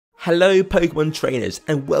Hello Pokemon trainers,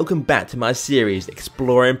 and welcome back to my series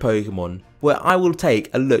Exploring Pokemon, where I will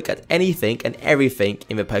take a look at anything and everything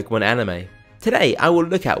in the Pokemon anime. Today I will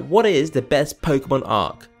look at what is the best Pokemon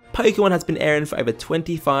arc. Pokemon has been airing for over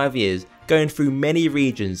 25 years, going through many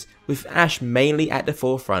regions, with Ash mainly at the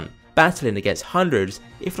forefront, battling against hundreds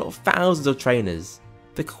if not thousands of trainers.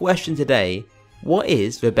 The question today, what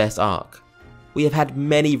is the best arc? We have had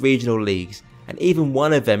many regional leagues, and even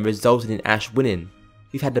one of them resulted in Ash winning.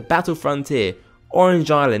 We've had the Battle Frontier,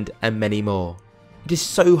 Orange Island and many more. It is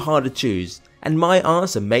so hard to choose, and my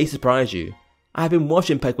answer may surprise you. I have been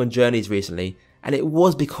watching Pokemon Journeys recently, and it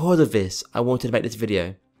was because of this I wanted to make this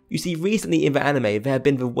video. You see, recently in the anime there have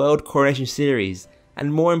been the World Coronation Series,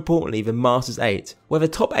 and more importantly the Masters 8, where the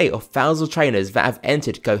top 8 of thousands of trainers that have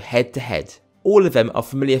entered go head to head. All of them are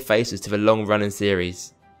familiar faces to the long running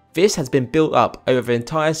series. This has been built up over the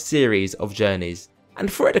entire series of Journeys,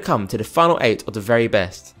 and for it to come to the final 8 of the very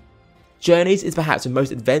best. Journeys is perhaps the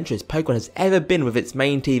most adventurous Pokemon has ever been with its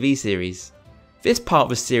main TV series. This part of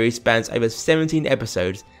the series spans over 17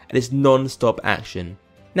 episodes and is non-stop action.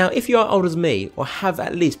 Now if you are old as me or have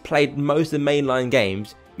at least played most of the mainline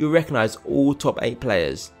games, you'll recognise all top 8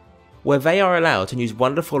 players, where they are allowed to use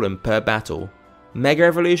one of the following per battle: Mega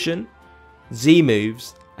Evolution, Z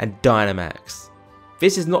moves and Dynamax.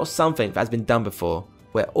 This is not something that has been done before,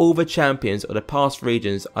 where all the champions of the past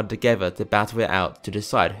regions are together to battle it out to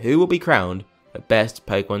decide who will be crowned the best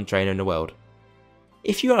Pokemon trainer in the world.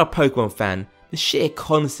 If you are a Pokemon fan, the sheer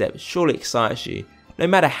concept surely excites you, no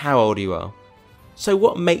matter how old you are. So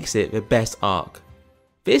what makes it the best arc?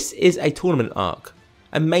 This is a tournament arc,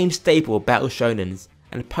 a main staple of Battle Shonens,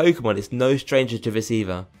 and Pokemon is no stranger to this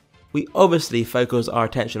either. We obviously focus our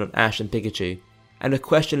attention on Ash and Pikachu, and the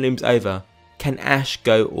question looms over, can Ash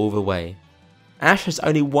go all the way? Ash has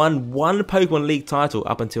only won one Pokemon League title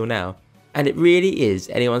up until now, and it really is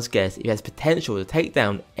anyone's guess if he has potential to take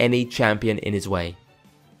down any champion in his way.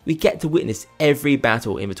 We get to witness every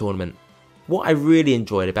battle in the tournament. What I really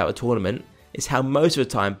enjoyed about the tournament is how most of the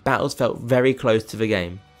time battles felt very close to the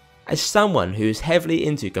game. As someone who is heavily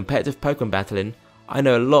into competitive Pokemon battling, I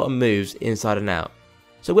know a lot of moves inside and out.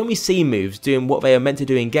 So when we see moves doing what they are meant to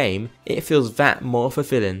do in game, it feels that more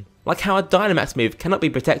fulfilling. Like how a Dynamax move cannot be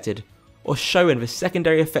protected, or showing the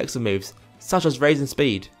secondary effects of moves such as raising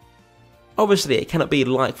speed. Obviously it cannot be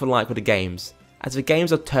like for like with the games, as the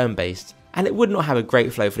games are turn based and it would not have a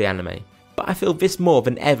great flow for the anime, but I feel this more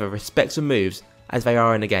than ever respects the moves as they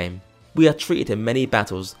are in the game. We are treated in many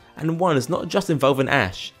battles, and one is not just involving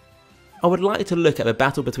Ash. I would like to look at the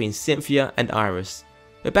battle between Cynthia and Iris.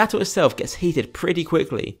 The battle itself gets heated pretty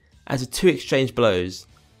quickly as the two exchange blows,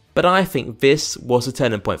 but I think this was a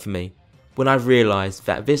turning point for me, when I realised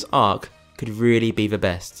that this arc could really be the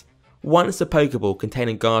best. Once the Pokeball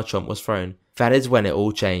containing Garchomp was thrown, that is when it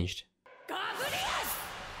all changed.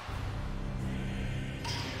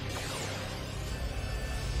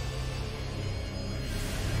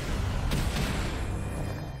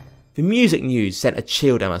 The music news sent a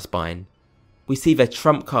chill down my spine. We see their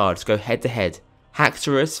trump cards go head to head,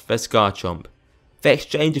 Haxorus vs Garchomp. They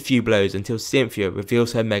exchange a few blows until Cynthia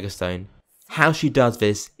reveals her Megastone. How she does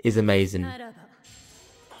this is amazing.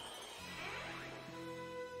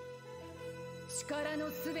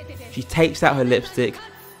 She takes out her lipstick,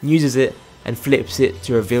 uses it and flips it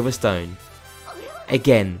to reveal the stone.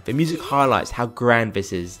 Again, the music highlights how grand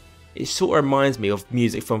this is. It sort of reminds me of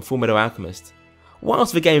music from Fullmetal Alchemist.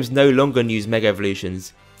 Whilst the games no longer use Mega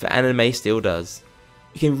Evolutions, the anime still does.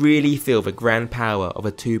 You can really feel the grand power of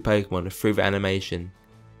the two Pokemon through the animation.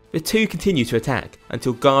 The two continue to attack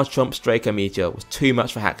until Garchomp's Draco Meteor was too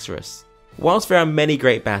much for Haxorus. Whilst there are many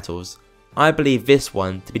great battles, I believe this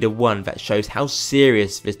one to be the one that shows how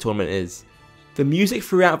serious this tournament is. The music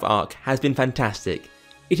throughout the arc has been fantastic.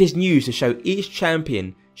 It is used to show each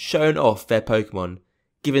champion showing off their Pokemon,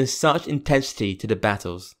 giving such intensity to the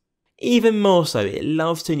battles. Even more so, it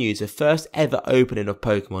loves to use the first ever opening of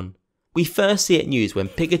Pokemon. We first see it used when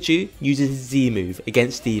Pikachu uses his Z move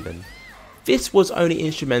against Steven. This was only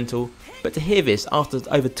instrumental, but to hear this after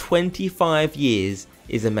over 25 years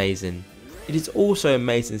is amazing. It is also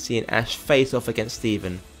amazing seeing Ash face off against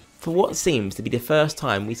Steven, for what seems to be the first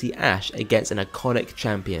time we see Ash against an iconic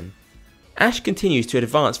champion. Ash continues to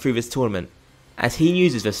advance through this tournament, as he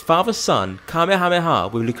uses his father-son Kamehameha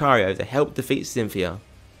with Lucario to help defeat Cynthia.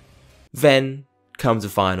 Then comes the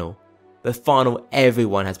final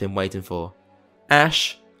everyone has been waiting for.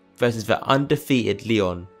 Ash versus the undefeated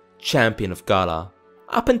Leon, champion of Galar.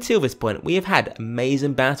 Up until this point we have had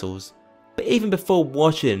amazing battles, but even before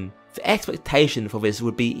watching, the expectation for this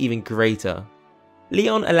would be even greater.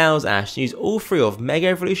 Leon allows Ash to use all three of Mega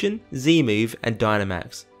Evolution, Z move and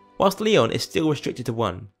Dynamax, whilst Leon is still restricted to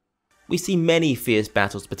one. We see many fierce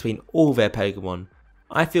battles between all their Pokemon.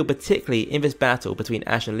 I feel particularly in this battle between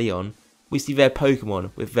Ash and Leon, we see their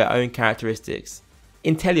Pokemon with their own characteristics.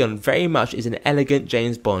 Inteleon very much is an elegant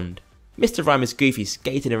James Bond. Mr. Rhyme is goofy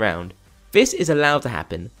skating around. This is allowed to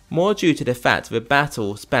happen, more due to the fact the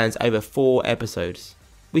battle spans over 4 episodes.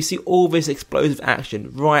 We see all this explosive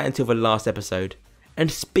action right until the last episode.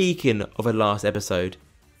 And speaking of the last episode,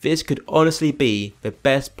 this could honestly be the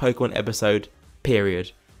best Pokemon episode,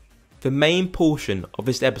 period. The main portion of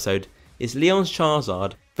this episode is Leon's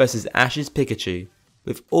Charizard versus Ash's Pikachu,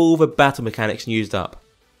 with all the battle mechanics used up.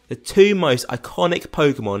 The two most iconic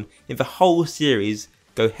Pokemon in the whole series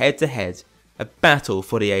go head to head, a battle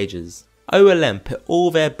for the ages. OLM put all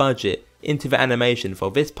their budget into the animation for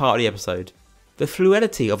this part of the episode. The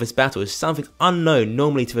fluidity of this battle is something unknown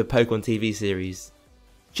normally to the Pokemon TV series.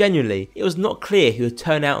 Genuinely, it was not clear who would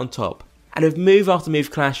turn out on top, and with move after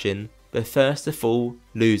move clashing, the first to fall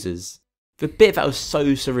loses. The bit that was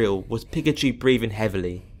so surreal was Pikachu breathing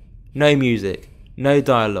heavily. No music, no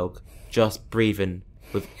dialogue, just breathing,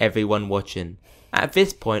 with everyone watching. At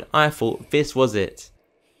this point I thought this was it.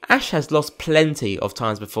 Ash has lost plenty of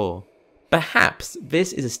times before. Perhaps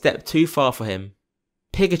this is a step too far for him.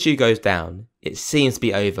 Pikachu goes down, it seems to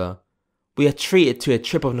be over. We are treated to a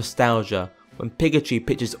trip of nostalgia when Pikachu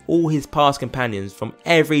pictures all his past companions from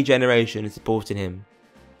every generation supporting him.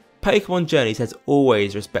 Pokemon Journeys has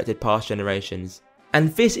always respected past generations,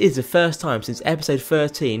 and this is the first time since episode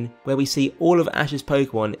 13 where we see all of Ash's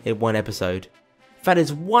Pokemon in one episode. That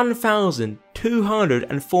is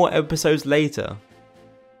 1,204 episodes later.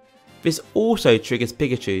 This also triggers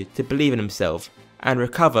Pikachu to believe in himself and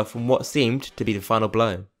recover from what seemed to be the final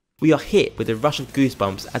blow. We are hit with a rush of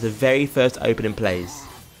goosebumps as the very first opening plays.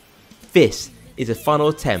 This is the final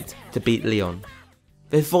attempt to beat Leon.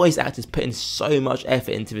 The voice actors put in so much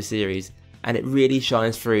effort into the series, and it really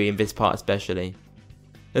shines through in this part especially.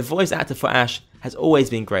 The voice actor for Ash has always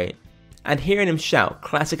been great, and hearing him shout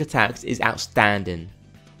classic attacks is outstanding.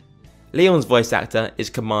 Leon's voice actor is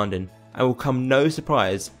commanding, and will come no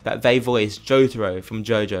surprise that they voiced Jotaro from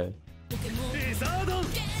JoJo.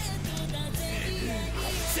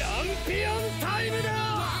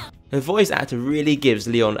 The voice actor really gives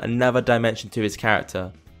Leon another dimension to his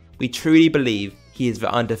character. We truly believe he is the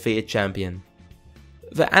undefeated champion.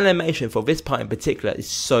 The animation for this part in particular is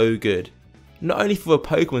so good, not only for the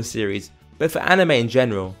Pokemon series, but for anime in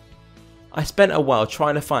general. I spent a while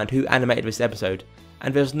trying to find who animated this episode,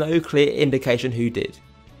 and there was no clear indication who did.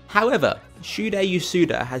 However, Shude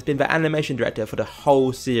Yasuda has been the animation director for the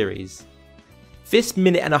whole series. This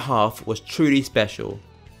minute and a half was truly special.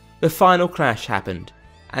 The final clash happened,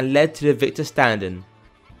 and led to the victor standing.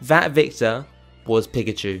 That victor was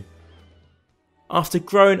Pikachu. After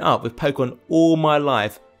growing up with Pokemon all my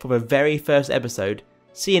life from the very first episode,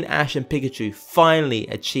 seeing Ash and Pikachu finally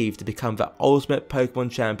achieve to become the ultimate Pokemon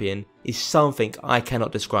champion is something I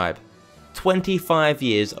cannot describe. 25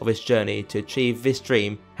 years of its journey to achieve this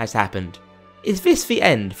dream has happened. Is this the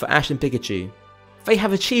end for Ash and Pikachu? They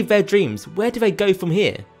have achieved their dreams, where do they go from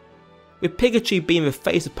here? With Pikachu being the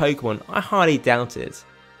face of Pokemon, I highly doubt it.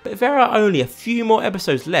 But there are only a few more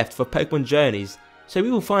episodes left for Pokemon Journeys, so we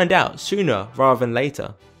will find out sooner rather than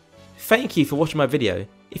later. Thank you for watching my video.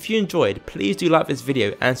 If you enjoyed, please do like this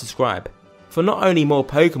video and subscribe, for not only more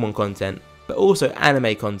Pokemon content, but also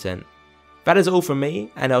anime content. That is all from me,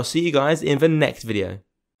 and I'll see you guys in the next video.